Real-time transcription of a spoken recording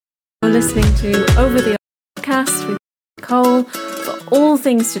listening to Over the Podcast with Nicole for all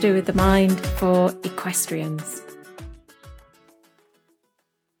things to do with the mind for equestrians.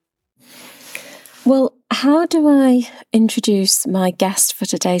 Well, how do I introduce my guest for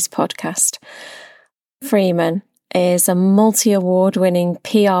today's podcast? Freeman is a multi-award-winning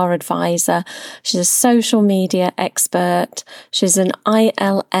PR advisor. She's a social media expert. She's an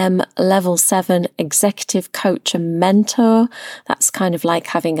ILM Level 7 executive coach and mentor. That's kind of like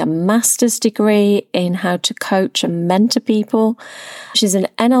having a master's degree in how to coach and mentor people. She's an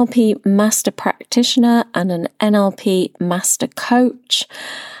NLP master practitioner and an NLP master coach.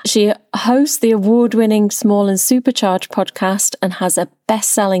 She hosts the award-winning Small and Supercharged podcast and has a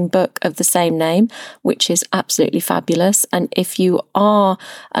best-selling book of the same name, which is absolutely fabulous. And if you are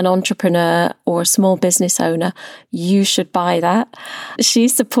an entrepreneur or a small business owner, you should buy that. She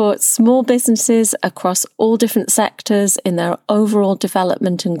supports small businesses across all different sectors in their overall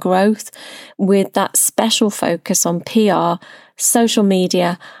development and growth, with that special focus on PR, social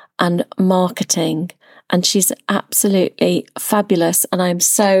media, and marketing. And she's absolutely fabulous. And I'm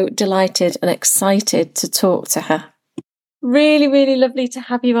so delighted and excited to talk to her. Really, really lovely to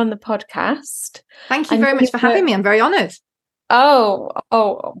have you on the podcast. Thank you very much for having me. I'm very honoured. Oh,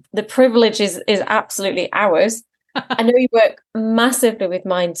 the privilege is absolutely ours. I know you work massively with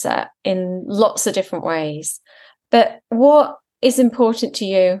mindset in lots of different ways. But what is important to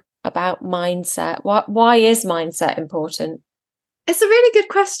you about mindset? Why is mindset important? It's a really good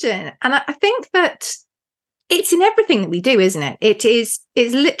question. And I think that it's in everything that we do, isn't it? It's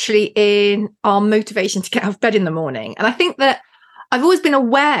literally in our motivation to get out of bed in the morning. And I think that I've always been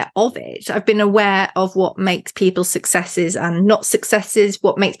aware of it. I've been aware of what makes people successes and not successes,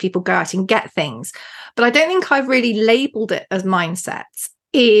 what makes people go out and get things. But I don't think I've really labelled it as mindsets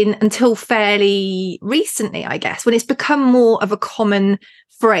until fairly recently, I guess, when it's become more of a common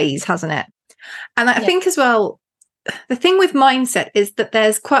phrase, hasn't it? And I think as well, the thing with mindset is that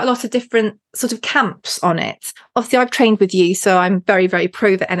there's quite a lot of different sort of camps on it. Obviously, I've trained with you, so I'm very, very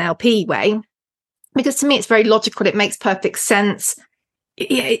pro the NLP way, because to me, it's very logical. It makes perfect sense.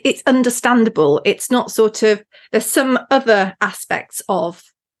 It's understandable. It's not sort of, there's some other aspects of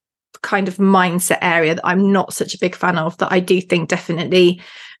kind of mindset area that I'm not such a big fan of, that I do think definitely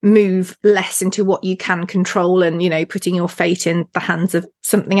move less into what you can control and, putting your fate in the hands of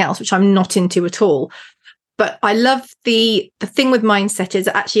something else, which I'm not into at all. But I love the thing with mindset is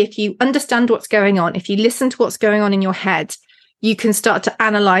actually, if you understand what's going on, if you listen to what's going on in your head, you can start to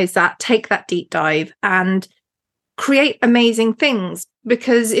analyze that, take that deep dive and create amazing things,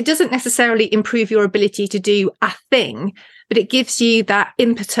 because it doesn't necessarily improve your ability to do a thing, but it gives you that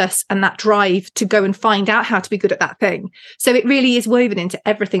impetus and that drive to go and find out how to be good at that thing. So it really is woven into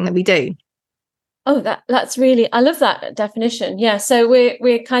everything that we do. Oh, that's really, I love that definition. Yeah. So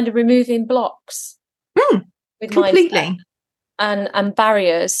we're kind of removing blocks. With completely and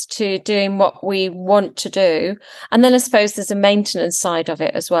barriers to doing what we want to do. And then I suppose there's a maintenance side of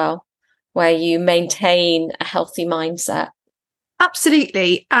it as well, where you maintain a healthy mindset.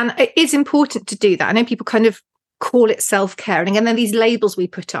 Absolutely. And it is important to do that. I know people kind of call it self-care, and then these labels we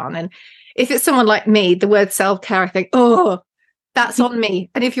put on. And if it's someone like me, the word self-care, I think, oh, that's on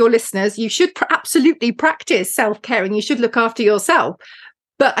me. And if you're listeners, you should absolutely practice self-care and you should look after yourself.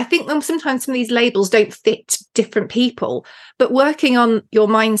 But I think sometimes some of these labels don't fit different people. But working on your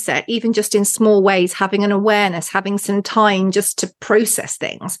mindset, even just in small ways, having an awareness, having some time just to process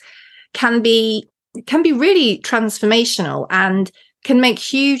things, can be really transformational and can make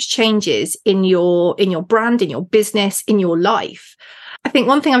huge changes in your brand, in your business, in your life. I think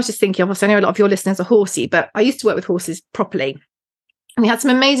one thing I was just thinking of, I know a lot of your listeners are horsey, but I used to work with horses properly. And we had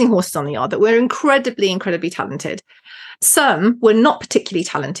some amazing horses on the yard that were incredibly, incredibly talented. Some were not particularly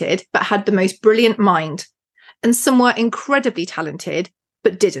talented, but had the most brilliant mind. And some were incredibly talented,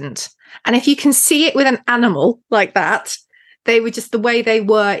 but didn't. And if you can see it with an animal like that, they were just, the way they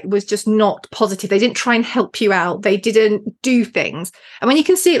were, it was just not positive. They didn't try and help you out. They didn't do things. And when you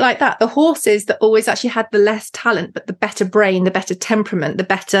can see it like that, the horses that always actually had the less talent, but the better brain, the better temperament, the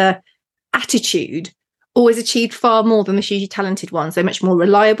better attitude, always achieved far more than the hugely talented ones. They're much more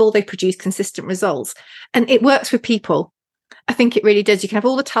reliable. They produce consistent results. And it works with people. I think it really does. You can have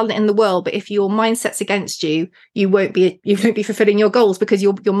all the talent in the world, but if your mindset's against you, you won't be fulfilling your goals, because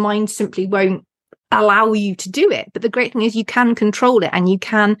your mind simply won't allow you to do it. But the great thing is you can control it and you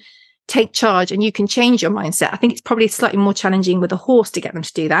can take charge and you can change your mindset. I think it's probably slightly more challenging with a horse to get them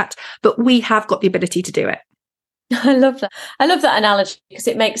to do that, but we have got the ability to do it. I love that. I love that analogy because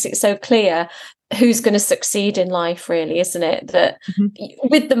it makes it so clear who's going to succeed in life, really, isn't it? That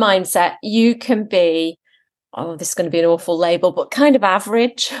with the mindset, you can be oh, this is going to be an awful label, but kind of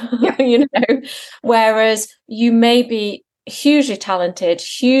average, Yeah. whereas you may be hugely talented,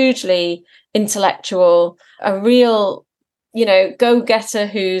 hugely intellectual, a real, go-getter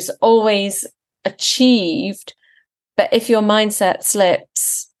who's always achieved. But if your mindset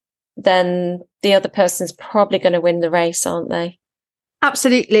slips, then the other person's probably going to win the race, aren't they?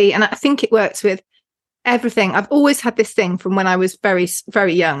 Absolutely. And I think it works with everything. I've always had this thing from when I was very,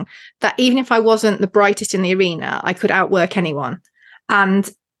 very young, that even if I wasn't the brightest in the arena, I could outwork anyone. And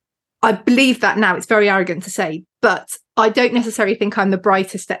I believe that now. It's very arrogant to say, but I don't necessarily think I'm the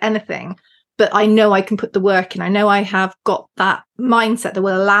brightest at anything, but I know I can put the work in. I know I have got that mindset that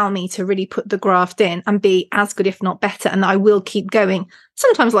will allow me to really put the graft in and be as good, if not better. And I will keep going,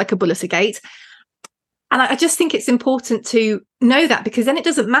 sometimes like a bull at a gate. And I just think it's important to know that, because then it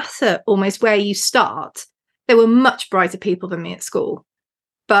doesn't matter almost where you start. There were much brighter people than me at school,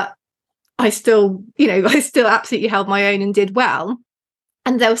 but I still absolutely held my own and did well.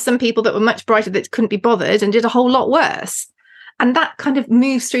 And there were some people that were much brighter that couldn't be bothered and did a whole lot worse. And that kind of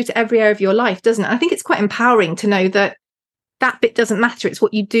moves through to every area of your life, doesn't it? I think it's quite empowering to know that that bit doesn't matter. It's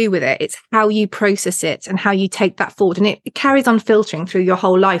what you do with it. It's how you process it and how you take that forward. And it carries on filtering through your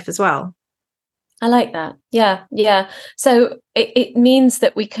whole life as well. I like that. Yeah. So it means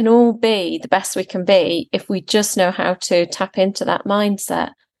that we can all be the best we can be if we just know how to tap into that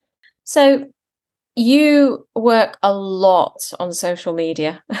mindset. So you work a lot on social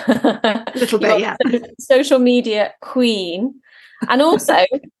media. A little bit, yeah. Social media queen. And also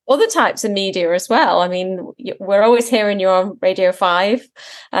other types of media as well. I mean, we're always hearing you're on Radio 5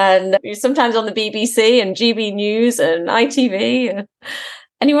 and you're sometimes on the BBC and GB News and ITV.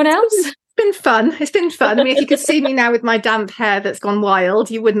 Anyone else? It's been fun. I mean, if you could see me now with my damp hair that's gone wild,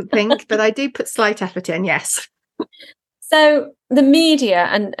 you wouldn't think, but I do put slight effort in, yes. So the media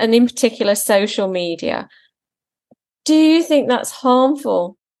and in particular social media, do you think that's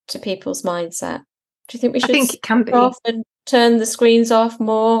harmful to people's mindset? Do you think we should I think it can be. off and turn the screens off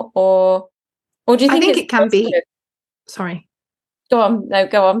more, or do you think, I think it can be? Sorry. Go on. No,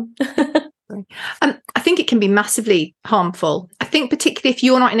 go on. I think it can be massively harmful. I think particularly if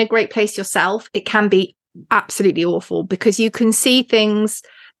you're not in a great place yourself, it can be absolutely awful, because you can see things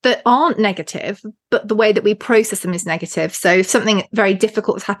that aren't negative, but the way that we process them is negative. So if something very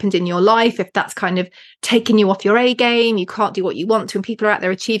difficult has happened in your life, if that's kind of taken you off your A game, you can't do what you want to, and people are out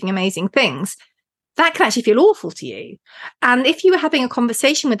there achieving amazing things, that can actually feel awful to you. And if you were having a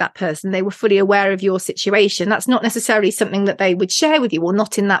conversation with that person, they were fully aware of your situation, that's not necessarily something that they would share with you, or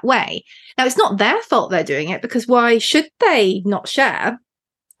not in that way. Now, it's not their fault they're doing it, because why should they not share?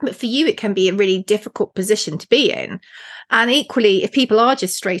 But for you, it can be a really difficult position to be in. And equally, if people are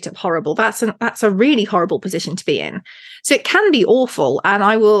just straight up horrible, that's a really horrible position to be in. So it can be awful. And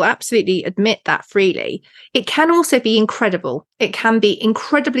I will absolutely admit that freely. It can also be incredible. It can be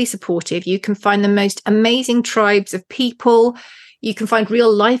incredibly supportive. You can find the most amazing tribes of people. You can find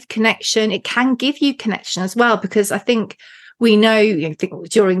real life connection. It can give you connection as well, because I think we know,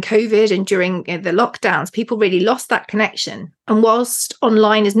 during COVID and during the lockdowns, people really lost that connection. And whilst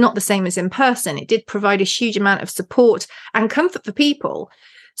online is not the same as in person, it did provide a huge amount of support and comfort for people.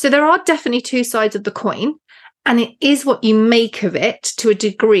 So there are definitely two sides of the coin, and it is what you make of it to a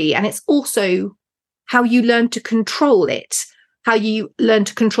degree. And it's also how you learn to control it, how you learn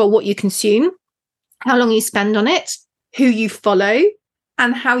to control what you consume, how long you spend on it, who you follow,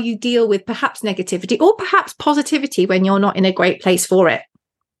 and how you deal with perhaps negativity or perhaps positivity when you're not in a great place for it.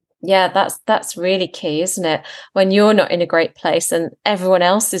 Yeah, that's really key, isn't it? When you're not in a great place and everyone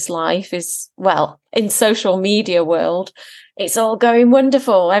else's life is, well, in social media world, it's all going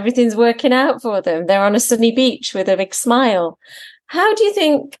wonderful. Everything's working out for them. They're on a sunny beach with a big smile. How do you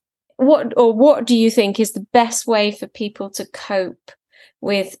think, what do you think is the best way for people to cope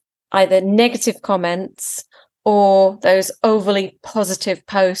with either negative comments or those overly positive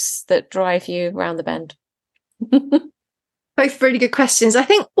posts that drive you around the bend? Both really good questions. I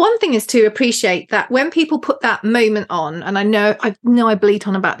think one thing is to appreciate that when people put that moment on, and I know I bleat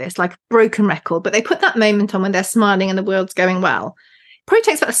on about this like a broken record, but they put that moment on when they're smiling and the world's going well. It probably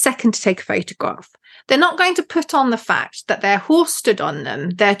takes about a second to take a photograph. They're not going to put on the fact that their horse stood on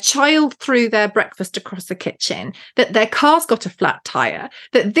them, their child threw their breakfast across the kitchen, that their car's got a flat tire,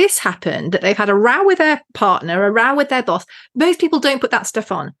 that this happened, that they've had a row with their partner, a row with their boss. Most people don't put that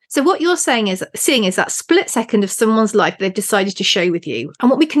stuff on. So what you're seeing is that split second of someone's life they've decided to share with you. And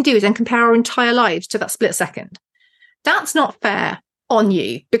what we can do is then compare our entire lives to that split second. That's not fair on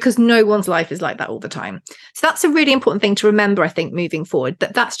you, because no one's life is like that all the time. So that's a really important thing to remember, I think, moving forward,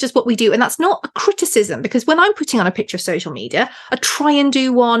 that that's just what we do. And that's not a criticism, because when I'm putting on a picture of social media, I try and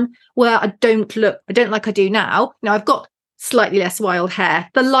do one where I don't like I do now. Now I've got slightly less wild hair,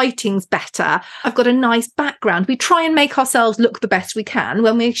 the lighting's better, I've got a nice background. We try and make ourselves look the best we can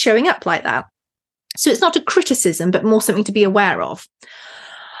when we're showing up like that. So it's not a criticism, but more something to be aware of.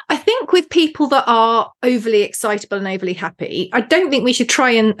 I think with people that are overly excitable and overly happy, I don't think we should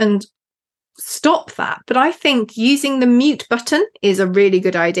try and stop that. But I think using the mute button is a really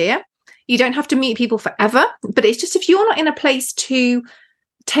good idea. You don't have to mute people forever, but it's just if you're not in a place to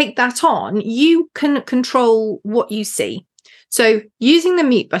take that on, you can control what you see. So using the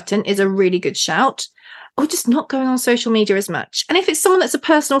mute button is a really good shout. Or just not going on social media as much. And if it's someone that's a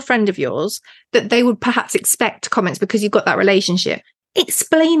personal friend of yours, that they would perhaps expect comments because you've got that relationship,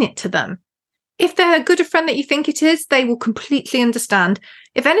 explain it to them. If they're a good friend that you think it is, they will completely understand.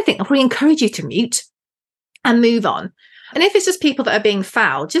 If anything, I'll probably encourage you to mute and move on. And if it's just people that are being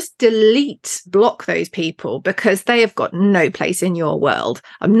foul, just block those people, because they have got no place in your world.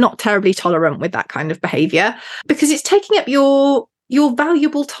 I'm not terribly tolerant with that kind of behavior, because it's taking up your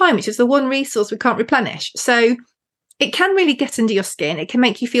valuable time, which is the one resource we can't replenish. So it can really get under your skin. It can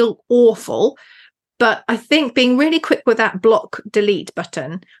make you feel awful. But I think being really quick with that block, delete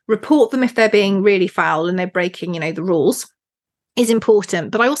button, report them if they're being really foul and they're breaking, the rules, is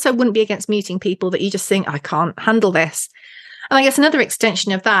important. But I also wouldn't be against muting people that you just think, I can't handle this. And I guess another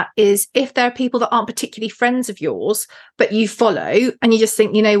extension of that is if there are people that aren't particularly friends of yours, but you follow and you just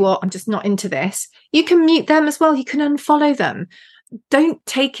think, you know what, I'm just not into this, you can mute them as well. You can unfollow them. Don't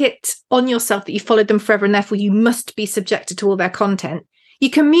take it on yourself that you followed them forever and therefore you must be subjected to all their content. You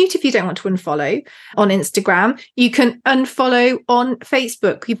can mute if you don't want to unfollow on Instagram. You can unfollow on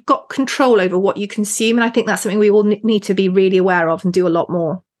Facebook. You've got control over what you consume. And I think that's something we all need to be really aware of and do a lot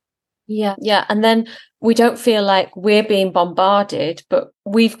more. Yeah. And then we don't feel like we're being bombarded, but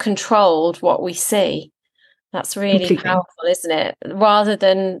we've controlled what we see. That's really Completely powerful, isn't it? Rather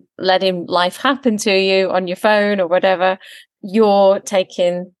than letting life happen to you on your phone or whatever, you're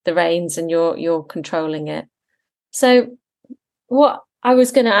taking the reins and you're controlling it. So what I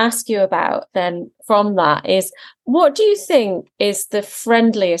was going to ask you about then from that is, what do you think is the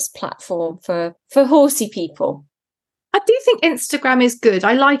friendliest platform for horsey people? I do think Instagram is good.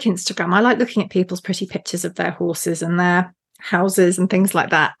 I like Instagram. I like looking at people's pretty pictures of their horses and their houses and things like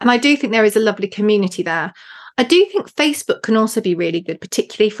that. And I do think there is a lovely community there. I do think Facebook can also be really good,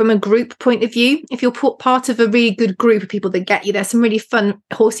 particularly from a group point of view. If you're part of a really good group of people that get you, there's some really fun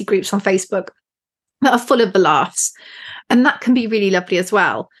horsey groups on Facebook that are full of the laughs. And that can be really lovely as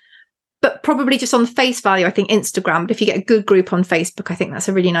well. But probably just on face value, I think Instagram. But if you get a good group on Facebook, I think that's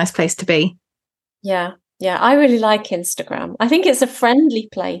a really nice place to be. Yeah, I really like Instagram. I think it's a friendly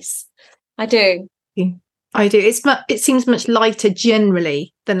place. I do. Yeah, I do. It seems much lighter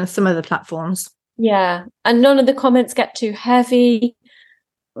generally than some other platforms. Yeah, and none of the comments get too heavy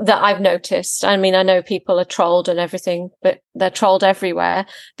that I've noticed. I mean, I know people are trolled and everything, but they're trolled everywhere.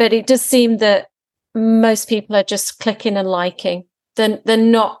 But it does seem that most people are just clicking and liking. They're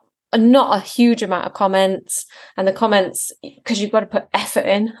not a huge amount of comments, and the comments, because you've got to put effort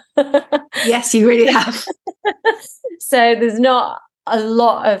in. Yes, you really have. So there's not a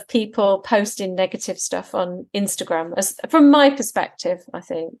lot of people posting negative stuff on Instagram, from my perspective, I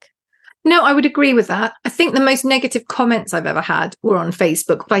think. No, I would agree with that. I think the most negative comments I've ever had were on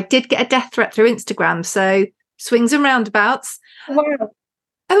Facebook, but I did get a death threat through Instagram. So swings and roundabouts. Wow.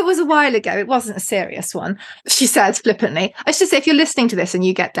 Oh, it was a while ago. It wasn't a serious one. She said flippantly. I should say, if you're listening to this and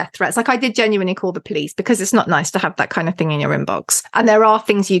you get death threats, like I did genuinely call the police, because it's not nice to have that kind of thing in your inbox. And there are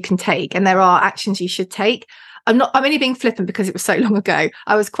things you can take and there are actions you should take. I'm only being flippant because it was so long ago.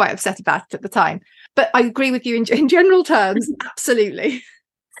 I was quite upset about it at the time. But I agree with you in general terms. Absolutely.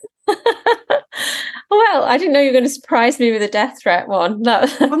 Well, I didn't know you were going to surprise me with a death threat one. No.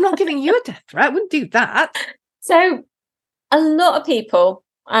 I'm not giving you a death threat. I wouldn't do that. So a lot of people,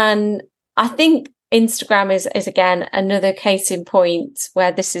 and I think Instagram is again another case in point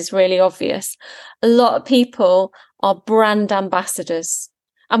where this is really obvious. A lot of people are brand ambassadors.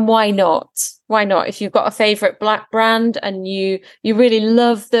 And why not? Why not? If you've got a favorite black brand and you really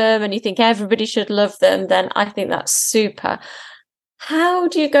love them and you think everybody should love them, then I think that's super. How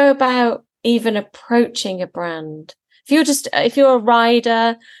do you go about even approaching a brand? If you're a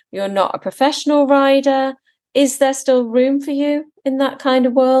rider, you're not a professional rider, is there still room for you in that kind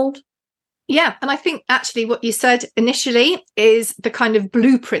of world? Yeah. And I think actually what you said initially is the kind of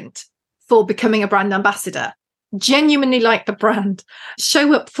blueprint for becoming a brand ambassador. genuinely like the brand,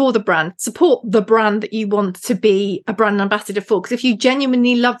 show up for the brand, support the brand that you want to be a brand ambassador for. Because if you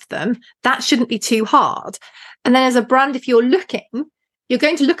genuinely love them, that shouldn't be too hard. And then as a brand, if you're looking, you're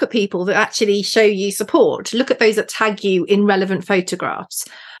going to look at people that actually show you support. Look at those that tag you in relevant photographs.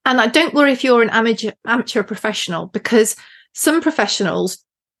 And I don't worry if you're an amateur professional, because some professionals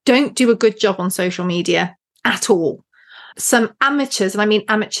don't do a good job on social media at all. Some amateurs, and I mean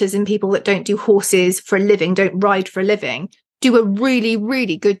amateurs in people that don't do horses for a living, don't ride for a living, do a really,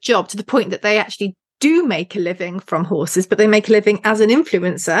 really good job, to the point that they actually do make a living from horses, but they make a living as an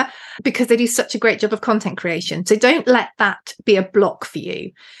influencer because they do such a great job of content creation. So don't let that be a block for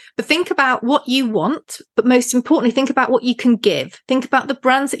you. But think about what you want, but most importantly, think about what you can give. Think about the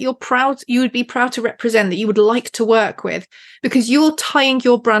brands that you would be proud to represent, that you would like to work with, because you're tying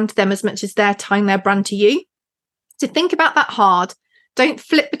your brand to them as much as they're tying their brand to you. So think about that hard. Don't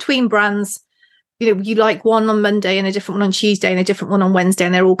flip between brands. You know, you like one on Monday and a different one on Tuesday and a different one on Wednesday,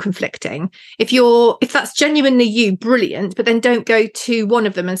 and they're all conflicting. If that's genuinely you, brilliant, but then don't go to one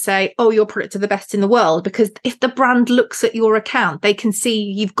of them and say, oh, your products are the best in the world, because if the brand looks at your account, they can see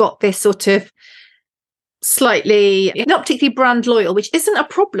you've got this sort of slightly not particularly brand loyal, which isn't a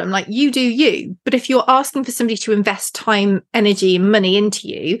problem. Like, you do you. But if you're asking for somebody to invest time, energy, and money into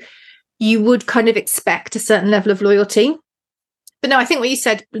you, you would kind of expect a certain level of loyalty. But no, I think what you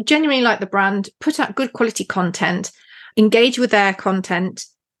said, genuinely like the brand, put out good quality content, engage with their content,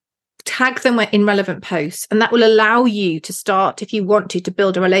 tag them in relevant posts. And that will allow you to start, if you want to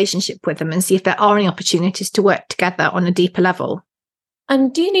build a relationship with them and see if there are any opportunities to work together on a deeper level.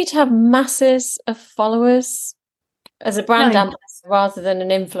 And do you need to have masses of followers as a brand ambassador rather than an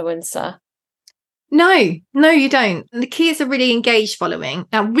influencer? No, you don't. And the key is a really engaged following.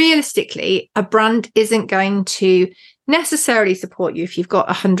 Now, realistically, a brand isn't going to necessarily support you if you've got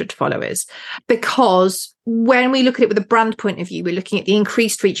 100 followers, because when we look at it with a brand point of view, we're looking at the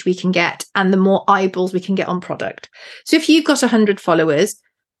increased reach we can get and the more eyeballs we can get on product. So if you've got 100 followers,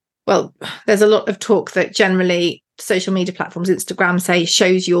 well, there's a lot of talk that generally social media platforms, Instagram, say,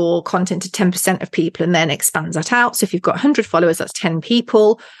 shows your content to 10% of people and then expands that out. So if you've got 100 followers, that's 10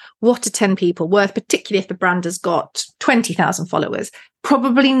 people. What are 10 people worth, particularly if the brand has got 20,000 followers?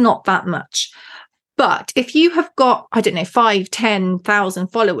 Probably not that much. But if you have got, 5, 10,000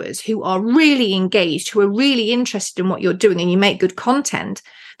 followers who are really engaged, who are really interested in what you're doing, and you make good content,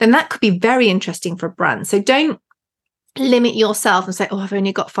 then that could be very interesting for a brand. So don't limit yourself and say, oh, I've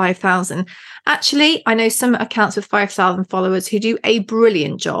only got 5,000. Actually, I know some accounts with 5,000 followers who do a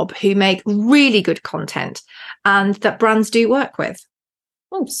brilliant job, who make really good content, and that brands do work with.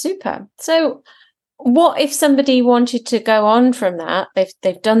 Oh, super. So what if somebody wanted to go on from that?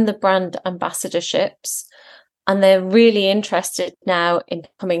 They've done the brand ambassadorships and they're really interested now in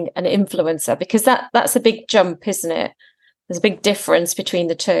becoming an influencer, because that's a big jump, isn't it? There's a big difference between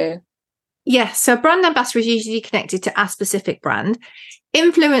the two. Yes. So a brand ambassador is usually connected to a specific brand.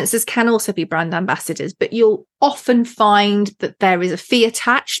 Influencers can also be brand ambassadors, but you'll often find that there is a fee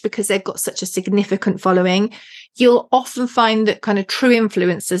attached because they've got such a significant following. You'll often find that kind of true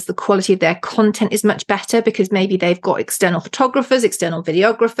influencers, the quality of their content is much better because maybe they've got external photographers, external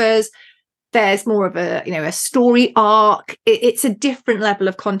videographers. There's more of a story arc. It's a different level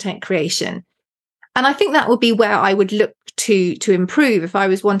of content creation. And I think that would be where I would look to improve if I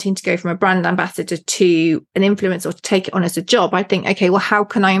was wanting to go from a brand ambassador to an influencer, or to take it on as a job. I think, okay, well, how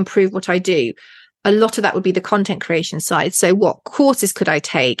can I improve what I do? A lot of that would be the content creation side. So what courses could I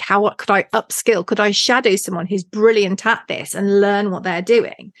take? What could I upskill? Could I shadow someone who's brilliant at this and learn what they're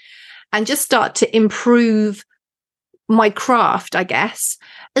doing? And just start to improve my craft, I guess,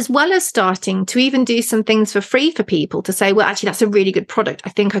 as well as starting to even do some things for free for people to say, well, actually, that's a really good product. I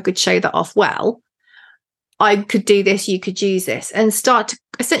think I could show that off well. I could do this, you could use this, and start to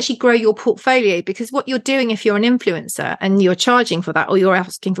essentially grow your portfolio. Because what you're doing, if you're an influencer and you're charging for that, or you're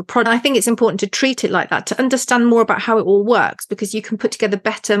asking for product, I think it's important to treat it like that, to understand more about how it all works, because you can put together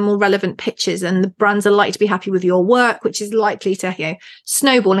better, more relevant pictures, and the brands are likely to be happy with your work, which is likely to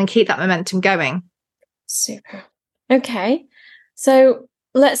snowball and keep that momentum going. Super. Okay. So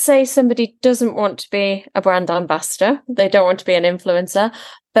let's say somebody doesn't want to be a brand ambassador. They don't want to be an influencer,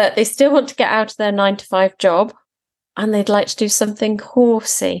 but they still want to get out of their 9-to-5 job and they'd like to do something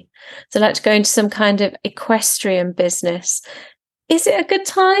horsey. So they'd like to go into some kind of equestrian business. Is it a good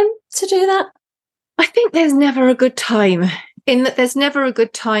time to do that? I think there's never a good time, in that there's never a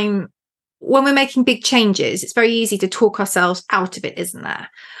good time when we're making big changes. It's very easy to talk ourselves out of it, isn't there?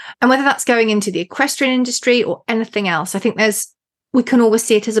 And whether that's going into the equestrian industry or anything else, I think we can always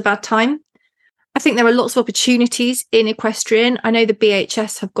see it as a bad time. I think there are lots of opportunities in equestrian. I know the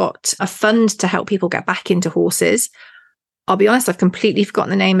BHS have got a fund to help people get back into horses. I'll be honest, I've completely forgotten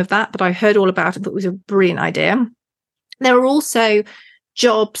the name of that, but I heard all about it. Thought it was a brilliant idea. There are also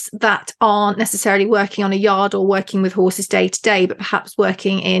jobs that aren't necessarily working on a yard or working with horses day to day, but perhaps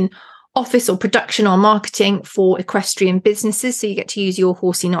working in office or production or marketing for equestrian businesses. So you get to use your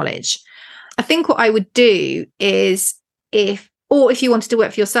horsey knowledge. I think what I would do is if you wanted to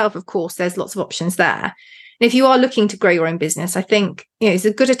work for yourself, of course, there's lots of options there. And if you are looking to grow your own business, I think it's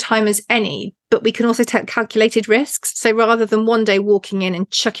as good a time as any, but we can also take calculated risks. So rather than one day walking in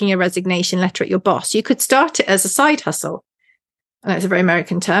and chucking your resignation letter at your boss, you could start it as a side hustle. I know it's a very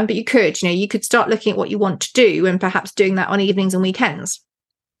American term, but you could start looking at what you want to do and perhaps doing that on evenings and weekends.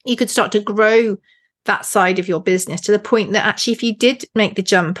 You could start to grow that side of your business to the point that actually, if you did make the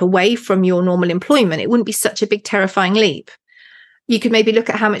jump away from your normal employment, it wouldn't be such a big, terrifying leap. You could maybe look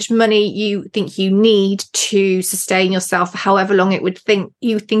at how much money you think you need to sustain yourself for however long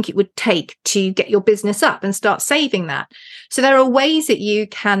you think it would take to get your business up, and start saving that. So there are ways that you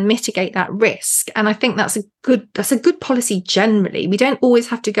can mitigate that risk. And I think that's a good policy generally. We don't always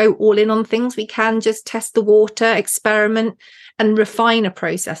have to go all in on things. We can just test the water, experiment, and refine a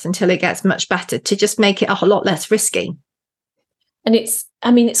process until it gets much better to just make it a lot less risky. And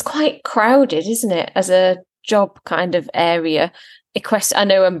it's quite crowded, isn't it, as a job kind of area? I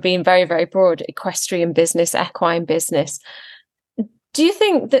know I'm being very, very broad. Equestrian business, equine business. Do you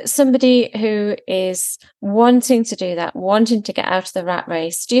think that somebody who is wanting to do that, wanting to get out of the rat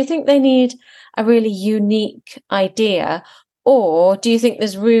race, do you think they need a really unique idea? Or do you think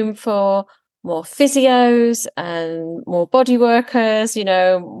there's room for more physios and more body workers,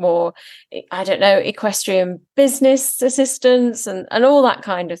 more, I don't know, equestrian business assistants and all that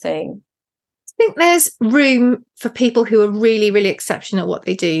kind of thing? I think there's room for people who are really, really exceptional at what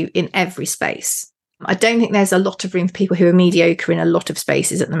they do in every space. I don't think there's a lot of room for people who are mediocre in a lot of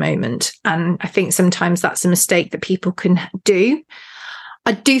spaces at the moment. And I think sometimes that's a mistake that people can do.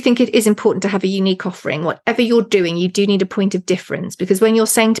 I do think it is important to have a unique offering. Whatever you're doing, you do need a point of difference, because when you're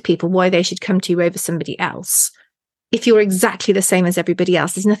saying to people why they should come to you over somebody else, if you're exactly the same as everybody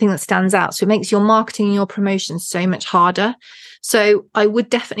else, there's nothing that stands out. So it makes your marketing and your promotion so much harder. So I would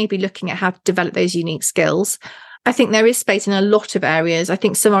definitely be looking at how to develop those unique skills. I think there is space in a lot of areas. I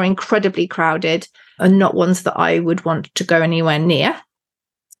think some are incredibly crowded and not ones that I would want to go anywhere near,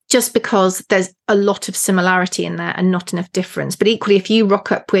 just because there's a lot of similarity in there and not enough difference. But equally, if you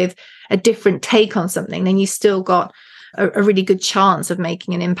rock up with a different take on something, then you still got a really good chance of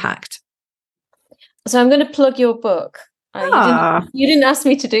making an impact. So I'm going to plug your book. You didn't ask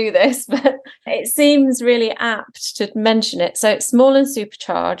me to do this, but it seems really apt to mention it. So it's Small and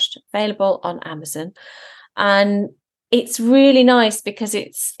Supercharged, available on Amazon. And it's really nice because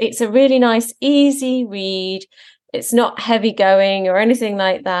it's a really nice, easy read. It's not heavy going or anything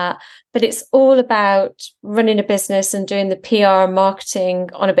like that, but it's all about running a business and doing the PR and marketing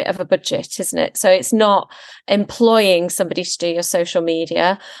on a bit of a budget, isn't it? So it's not employing somebody to do your social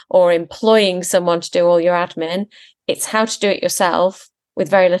media or employing someone to do all your admin. It's how to do it yourself with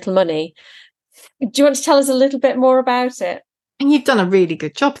very little money. Do you want to tell us a little bit more about it? And you've done a really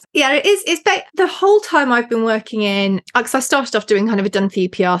good job. Yeah, it is. It's the whole time I've been working in, because I started off doing kind of a done for you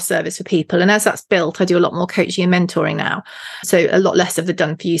PR service for people. And as that's built, I do a lot more coaching and mentoring now. So a lot less of the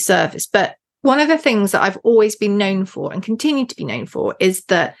done for you service. But one of the things that I've always been known for and continue to be known for is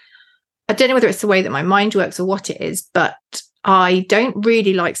that, I don't know whether it's the way that my mind works or what it is, but I don't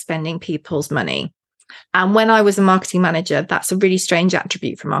really like spending people's money. And when I was a marketing manager, that's a really strange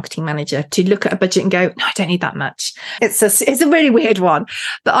attribute for a marketing manager, to look at a budget and go, no, I don't need that much. It's a really weird one.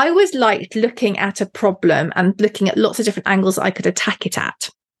 But I always liked looking at a problem and looking at lots of different angles that I could attack it at.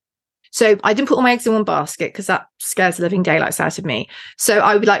 So I didn't put all my eggs in one basket, because that scares the living daylights out of me. So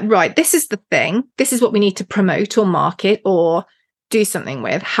I would be like, right, this is the thing. This is what we need to promote or market or do something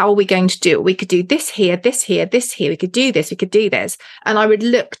with. How are we going to do it? We could do this here, this here, this here. We could do this, we could do this. And I would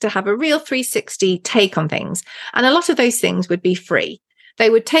look to have a real 360 take on things. And a lot of those things would be free. They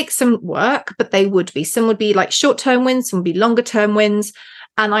would take some work, but they would be. Some would be like short-term wins, some would be longer-term wins.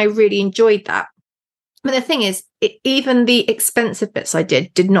 And I really enjoyed that. But the thing is, even the expensive bits I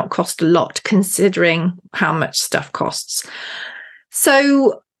did not cost a lot, considering how much stuff costs.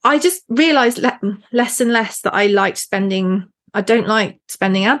 So I just realized less and less that I don't like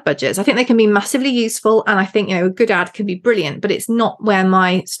spending ad budgets. I think they can be massively useful. And I think, a good ad can be brilliant, but it's not where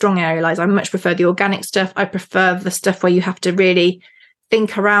my strong area lies. I much prefer the organic stuff. I prefer the stuff where you have to really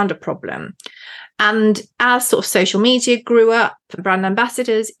think around a problem. And as sort of social media grew up, brand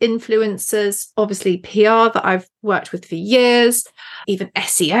ambassadors, influencers, obviously PR that I've worked with for years, even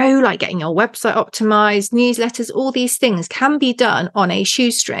SEO, like getting your website optimized, newsletters, all these things can be done on a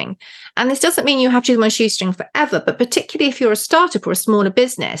shoestring. And this doesn't mean you have to do them on a shoestring forever, but particularly if you're a startup or a smaller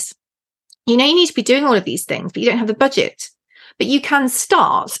business, you need to be doing all of these things, but you don't have the budget. But you can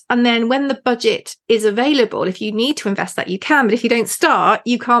start. And then when the budget is available, if you need to invest that, you can. But if you don't start,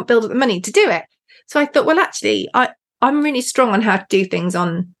 you can't build up the money to do it. So I thought, well, actually, I'm really strong on how to do things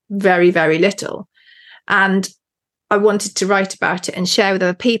on very, very little. And I wanted to write about it and share with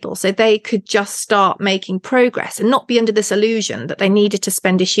other people so they could just start making progress and not be under this illusion that they needed to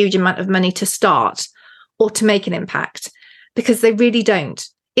spend a huge amount of money to start or to make an impact, because they really don't.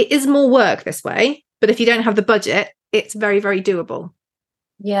 It is more work this way, but if you don't have the budget, it's very, very doable.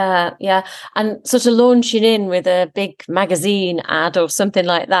 Yeah. And sort of launching in with a big magazine ad or something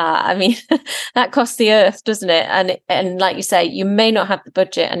like that, I mean, that costs the earth, doesn't it? And like you say, you may not have the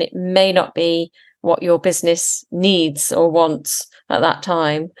budget and it may not be what your business needs or wants at that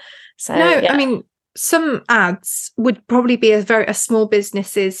time. So no, yeah. I mean, some ads would probably be a small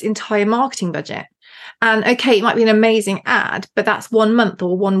business's entire marketing budget. And okay, it might be an amazing ad, but that's 1 month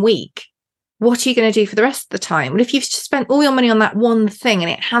or 1 week. What are you going to do for the rest of the time? Well, if you've spent all your money on that one thing and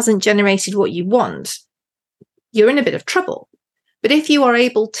it hasn't generated what you want, you're in a bit of trouble. But if you are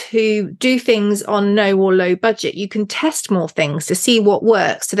able to do things on no or low budget, you can test more things to see what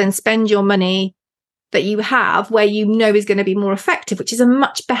works, to then spend your money that you have where you know is going to be more effective, which is a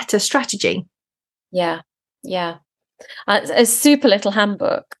much better strategy. Yeah. A super little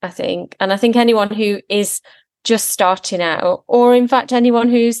handbook, I think. And I think anyone who is just starting out, or in fact anyone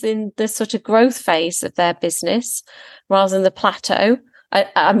who's in the sort of growth phase of their business rather than the plateau,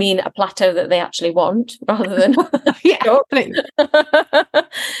 I mean a plateau that they actually want rather than but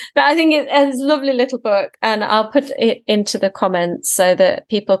I think it's a lovely little book, and I'll put it into the comments so that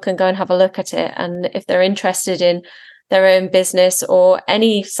people can go and have a look at it, and if they're interested in their own business or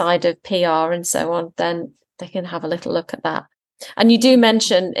any side of PR and so on, then they can have a little look at that. And you do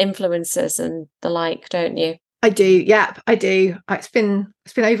mention influencers and the like, don't you? I do. Yeah, I do. It's been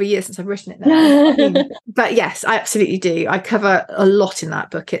over a year since I've written it now. But yes, I absolutely do. I cover a lot in that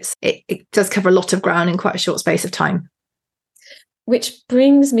book. It does cover a lot of ground in quite a short space of time. Which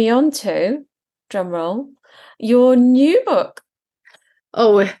brings me on to, drum roll, your new book.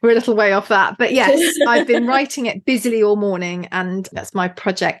 Oh, we're a little way off that. But yes, I've been writing it busily all morning, and that's my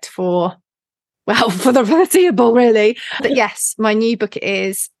project for the foreseeable, really. But yes, my new book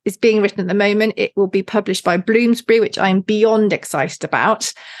is being written at the moment. It will be published by Bloomsbury, which I'm beyond excited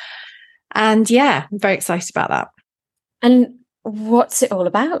about. And yeah, I'm very excited about that. And what's it all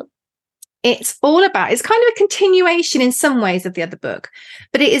about? It's kind of a continuation in some ways of the other book,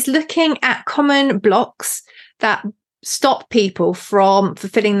 but it is looking at common blocks that stop people from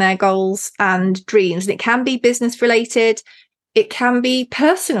fulfilling their goals and dreams. And it can be business related. It can be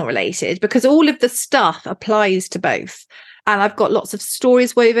personal related, because all of the stuff applies to both. And I've got lots of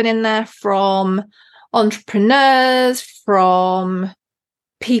stories woven in there from entrepreneurs, from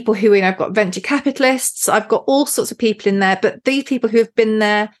people who, I've got venture capitalists. I've got all sorts of people in there, but these people who have been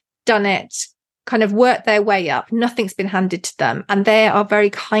there, done it, kind of worked their way up. Nothing's been handed to them. And they are very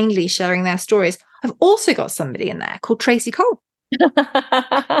kindly sharing their stories. I've also got somebody in there called Tracy Cole.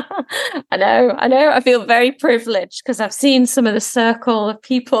 I know. I feel very privileged because I've seen some of the circle of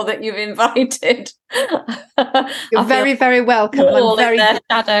people that you've invited. You're very, very welcome. I'm very in their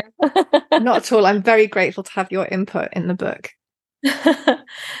shadow. Not at all. I'm very grateful to have your input in the book.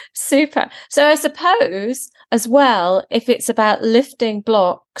 Super. So I suppose as well, if it's about lifting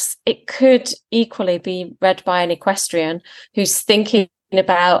blocks, it could equally be read by an equestrian who's thinking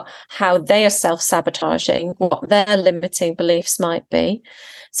about how they are self-sabotaging, what their limiting beliefs might be.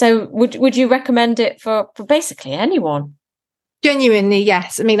 So would you recommend it for basically anyone? Genuinely,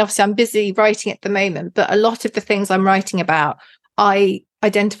 yes. I mean, obviously I'm busy writing at the moment, but a lot of the things I'm writing about, I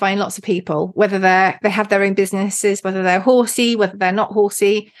identify in lots of people, whether they have their own businesses, whether they're horsey, whether they're not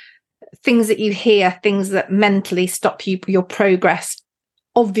horsey, things that you hear, things that mentally stop your progress,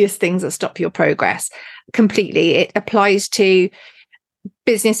 obvious things that stop your progress completely. It applies to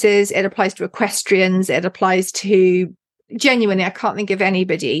businesses, it applies to equestrians, it applies to, genuinely, I can't think of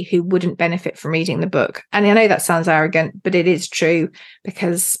anybody who wouldn't benefit from reading the book. And I know that sounds arrogant, but it is true,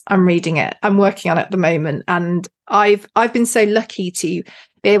 because I'm reading it, I'm working on it at the moment, and I've been so lucky to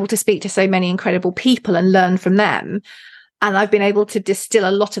be able to speak to so many incredible people and learn from them. And I've been able to distill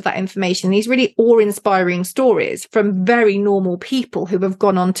a lot of that information, these really awe-inspiring stories from very normal people who have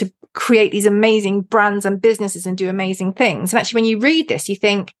gone on to create these amazing brands and businesses and do amazing things. And actually, when you read this, you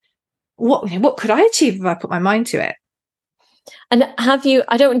think, what could I achieve if I put my mind to it? And have you,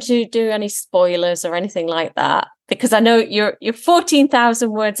 I don't want to do any spoilers or anything like that, because I know you're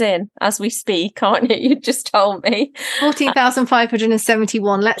 14,000 words in as we speak, aren't you? You just told me.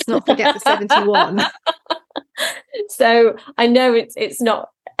 14,571. Let's not forget the 71. So I know it's not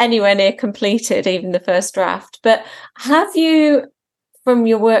anywhere near completed, even the first draft. But have you, from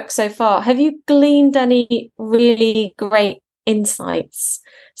your work so far, have you gleaned any really great insights,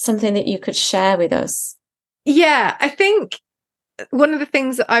 something that you could share with us? Yeah, I think one of the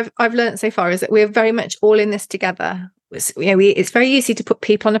things that I've learned so far is that we're very much all in this together. It's very easy to put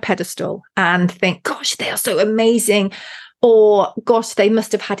people on a pedestal and think, gosh, they are so amazing, or gosh, they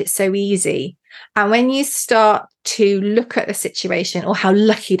must have had it so easy. And when you start to look at the situation, or how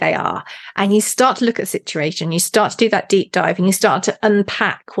lucky they are, and you start to look at the situation, you start to do that deep dive, and you start to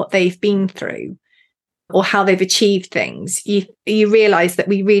unpack what they've been through or how they've achieved things, you realize that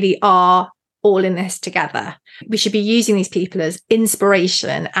we really are all in this together. We should be using these people as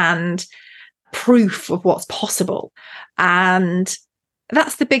inspiration and proof of what's possible. And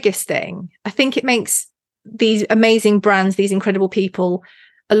that's the biggest thing. I think it makes these amazing brands, these incredible people,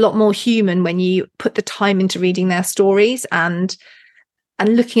 a lot more human when you put the time into reading their stories and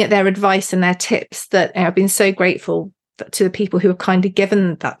looking at their advice and their tips. That I've been so grateful to the people who have kind of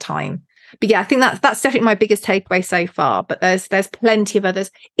given that time. But yeah, I think that's definitely my biggest takeaway so far. But there's plenty of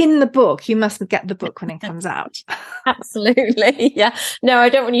others in the book. You must get the book when it comes out. Absolutely. Yeah. No, I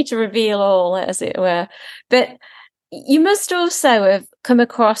don't want you to reveal all, as it were. But you must also have come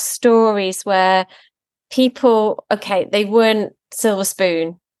across stories where people, okay, they weren't silver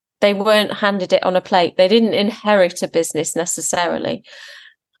spoon. They weren't handed it on a plate. They didn't inherit a business necessarily.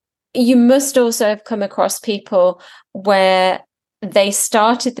 You must also have come across people where they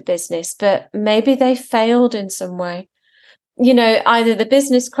started the business, but maybe they failed in some way. Either the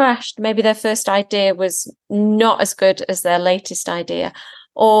business crashed, maybe their first idea was not as good as their latest idea,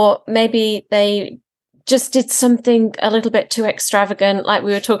 or maybe they just did something a little bit too extravagant, like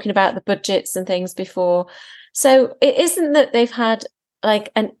we were talking about the budgets and things before. So it isn't that they've had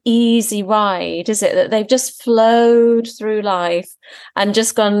like an easy ride, is it? That they've just flowed through life and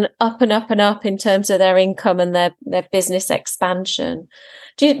just gone up and up and up in terms of their income and their business expansion.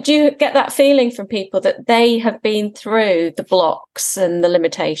 Do you get that feeling from people that they have been through the blocks and the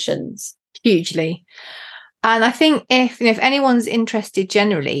limitations? Hugely. And I think if anyone's interested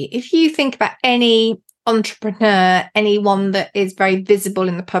generally, if you think about any entrepreneur, anyone that is very visible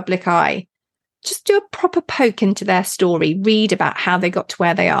in the public eye, just do a proper poke into their story, read about how they got to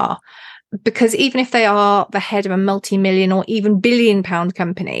where they are. Because even if they are the head of a multi-million or even billion-pound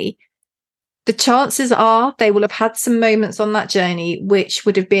company, the chances are they will have had some moments on that journey which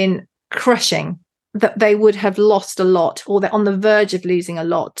would have been crushing, that they would have lost a lot, or they're on the verge of losing a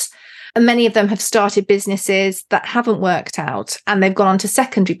lot. And many of them have started businesses that haven't worked out, and they've gone on to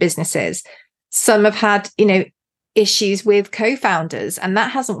secondary businesses. Some have had, issues with co-founders, and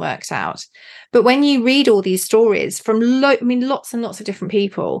that hasn't worked out. But when you read all these stories from lots and lots of different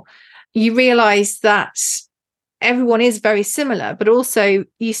people, you realize that everyone is very similar, but also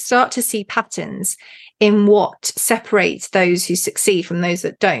you start to see patterns in what separates those who succeed from those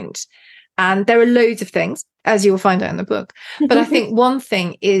that don't. And there are loads of things, as you will find out in the book. But I think one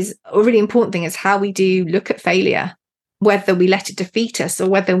thing is a really important thing is how we do look at failure, whether we let it defeat us or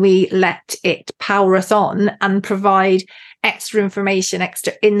whether we let it power us on and provide extra information,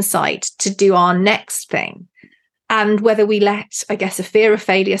 extra insight to do our next thing. And whether we let, I guess, a fear of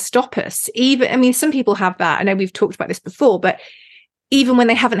failure stop us. Some people have that. I know we've talked about this before, but even when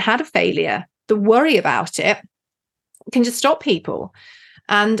they haven't had a failure, the worry about it can just stop people.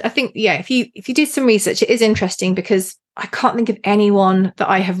 And I think, if you did some research, it is interesting, because I can't think of anyone that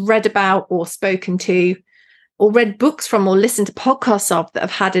I have read about or spoken to or read books from or listened to podcasts of that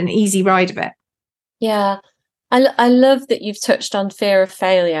have had an easy ride of it. Yeah. I love that you've touched on fear of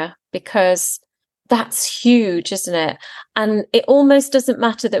failure, because that's huge, isn't it? And it almost doesn't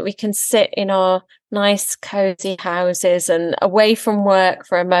matter that we can sit in our nice, cozy houses and away from work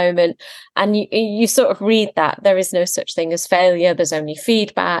for a moment. And you sort of read that there is no such thing as failure. There's only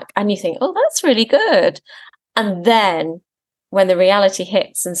feedback. And you think, oh, that's really good. And then when the reality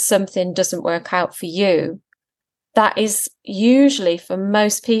hits and something doesn't work out for you, that is usually, for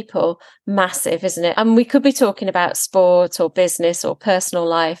most people, massive, isn't it? And we could be talking about sport or business or personal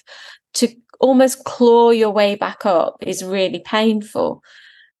life. To almost claw your way back up is really painful.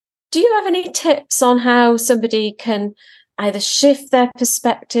 Do you have any tips on how somebody can either shift their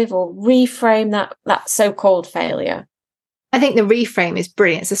perspective or reframe that so-called failure? I think the reframe is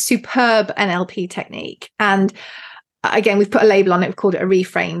brilliant. It's a superb NLP technique. And again, we've put a label on it, we've called it a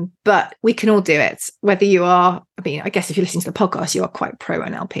reframe, but we can all do it. Whether you are, I mean, I guess if you're listening to the podcast, you are quite pro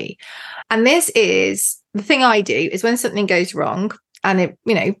NLP. And this is the thing I do is when something goes wrong, and it,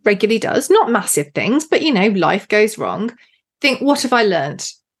 you know, regularly does, not massive things, but, you know, life goes wrong. Think, what have I learned?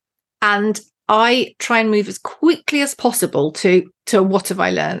 And I try and move as quickly as possible to what have I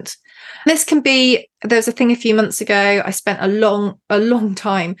learned? This can be, there's a thing a few months ago, I spent a long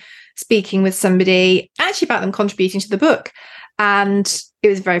time speaking with somebody actually about them contributing to the book. And it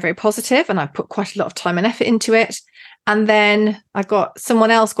was very, very positive, and I put quite a lot of time and effort into it. And then someone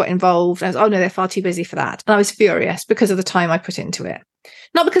else got involved. And I was, oh no, they're far too busy for that. And I was furious because of the time I put into it,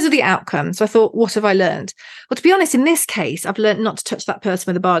 not because of the outcome. So I thought, what have I learned? Well, to be honest, in this case, I've learned not to touch that person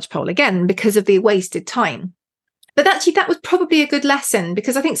with a barge pole again because of the wasted time. But actually, that was probably a good lesson,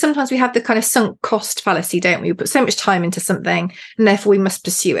 because I think sometimes we have the kind of sunk cost fallacy, don't we? We put so much time into something and therefore we must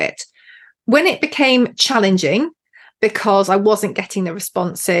pursue it. When it became challenging because I wasn't getting the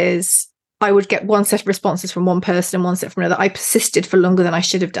responses, I would get one set of responses from one person and one set from another. I persisted for longer than I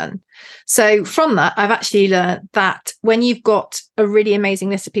should have done. So from that, I've actually learned that when you've got a really amazing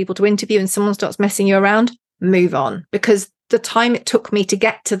list of people to interview and someone starts messing you around, move on. Because the time it took me to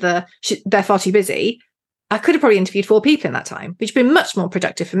get to they're far too busy, I could have probably interviewed 4 people in that time, which would have been much more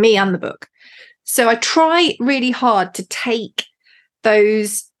productive for me and the book. So I try really hard to take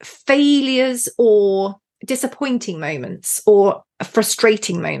those failures or disappointing moments or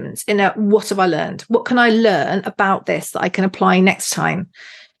frustrating moments in a, what have I learned? What can I learn about this that I can apply next time?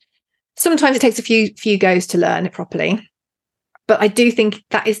 Sometimes it takes a few goes to learn it properly, but I do think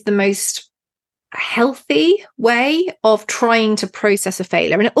that is the most healthy way of trying to process a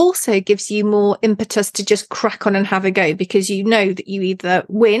failure. And it also gives you more impetus to just crack on and have a go, because you know that you either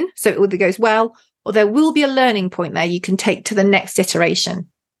win, so it either goes well, or there will be a learning point there you can take to the next iteration.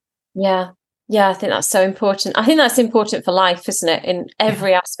 Yeah, I think that's so important. I think that's important for life, isn't it? In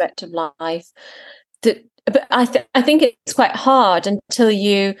every aspect of life. But I think it's quite hard until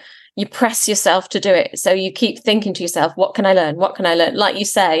you press yourself to do it. So you keep thinking to yourself, what can I learn? What can I learn? Like you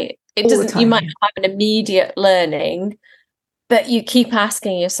say, it doesn't, you might have an immediate learning, but you keep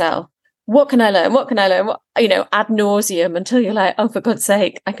asking yourself, what can I learn? What can I learn? What, you know, ad nauseum, until you're like, oh, for God's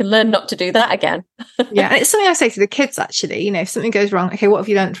sake, I can learn not to do that again. Yeah. And it's something I say to the kids, actually, you know, if something goes wrong, okay, what have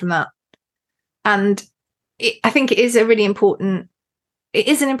you learned from that? And I think it is an important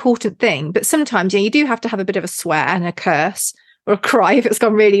thing, but sometimes, you know, you do have to have a bit of a swear and a curse or a cry if it's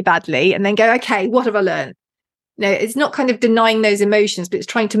gone really badly, and then go, okay, what have I learned? No, it's not kind of denying those emotions, but it's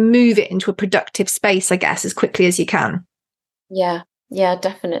trying to move it into a productive space, I guess, as quickly as you can. Yeah,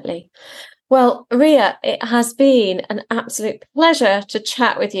 definitely. Well, Rhea, it has been an absolute pleasure to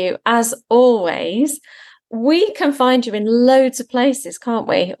chat with you, as always. We can find you in loads of places, can't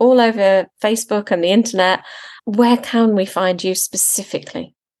we? All over Facebook and the internet. Where can we find you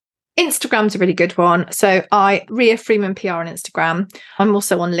specifically? Instagram's a really good one. So Rhea Freeman PR on Instagram. I'm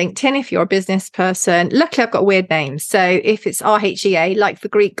also on LinkedIn if you're a business person. Luckily, I've got a weird name. So if it's RHEA, like the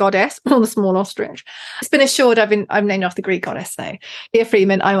Greek goddess or the small ostrich, it's been assured I'm named after the Greek goddess. So Rhea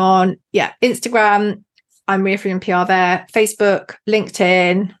Freeman, I'm on, Instagram. I'm Rhea Freeman PR there. Facebook,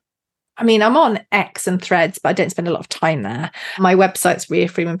 LinkedIn. I mean, I'm on X and Threads, but I don't spend a lot of time there. My website's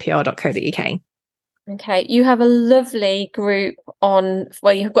rheafreemanpr.co.uk. Okay, you have a lovely group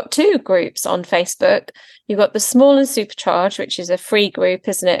you've got 2 groups on Facebook. You've got the Small and Supercharged, which is a free group,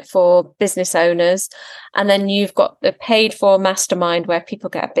 isn't it, for business owners? And then you've got the paid for mastermind, where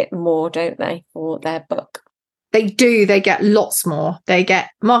people get a bit more, don't they, for their book? They do. They get lots more. They get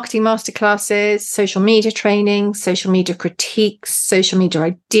marketing masterclasses, social media training, social media critiques, social media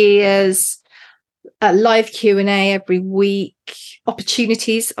ideas, live Q&A every week,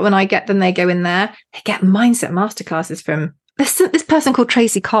 opportunities. When I get them, they go in there. They get mindset masterclasses from this person called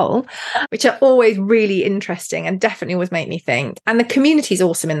Tracy Cole, which are always really interesting and definitely always make me think. And the community is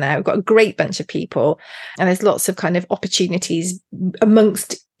awesome in there. We've got a great bunch of people, and there's lots of kind of opportunities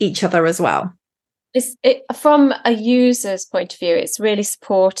amongst each other as well. From a user's point of view, it's really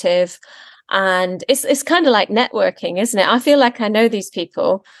supportive. And it's kind of like networking, isn't it? I feel like I know these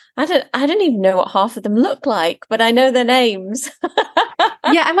people. I don't even know what half of them look like, but I know their names.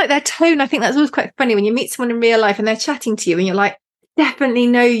 Yeah, and like their tone. I think that's always quite funny when you meet someone in real life and they're chatting to you and you're like, definitely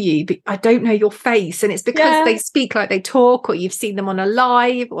know you, but I don't know your face. And it's because they speak like they talk, or you've seen them on a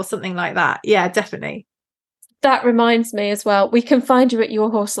live or something like that. Yeah, definitely. That reminds me as well. We can find you at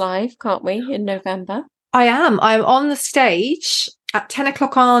Your Horse Live, can't we, in November? I'm on the stage at 10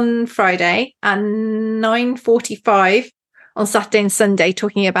 o'clock on Friday and 9:45 on Saturday and Sunday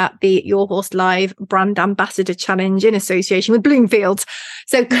talking about the Your Horse Live Brand Ambassador Challenge in association with Bloomfield.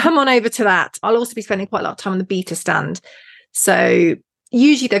 So come on over to that. I'll also be spending quite a lot of time on the beta stand. So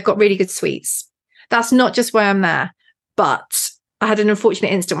usually they've got really good sweets. That's not just why I'm there, but I had an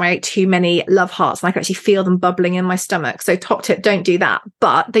unfortunate incident where I ate too many Love Hearts and I could actually feel them bubbling in my stomach. So top tip, don't do that.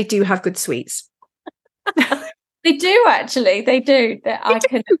 But they do have good sweets. They do, actually. They do.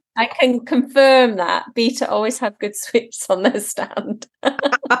 I can confirm that Beta always have good sweets on their stand.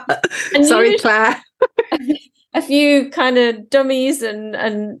 Sorry, Claire. A few kind of dummies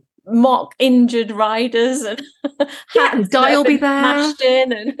and mock injured riders and and Di will be there. Smashed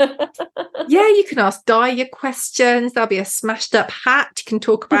in and yeah, you can ask Di your questions. There'll be a smashed up hat. You can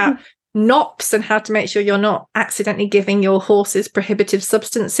talk about NOPs and how to make sure you're not accidentally giving your horses prohibitive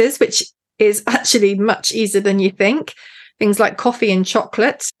substances, which is actually much easier than you think. Things like coffee and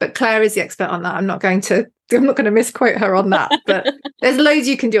chocolate. But Claire is the expert on that. I'm not going to misquote her on that. But there's loads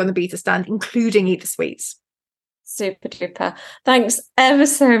you can do on the beta stand, including eat the sweets. Super duper. Thanks ever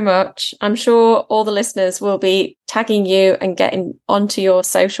so much. I'm sure all the listeners will be tagging you and getting onto your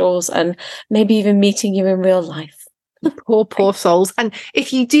socials and maybe even meeting you in real life. Poor souls. And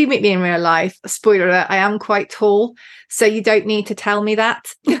if you do meet me in real life, spoiler alert, I am quite tall, so you don't need to tell me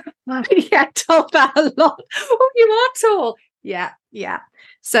that. I get told that a lot. Oh, you are tall. Yeah.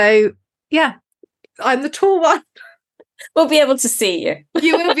 So yeah, I'm the tall one. We'll be able to see you.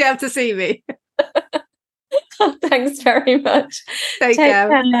 You will be able to see me. Thanks very much. Take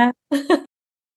care.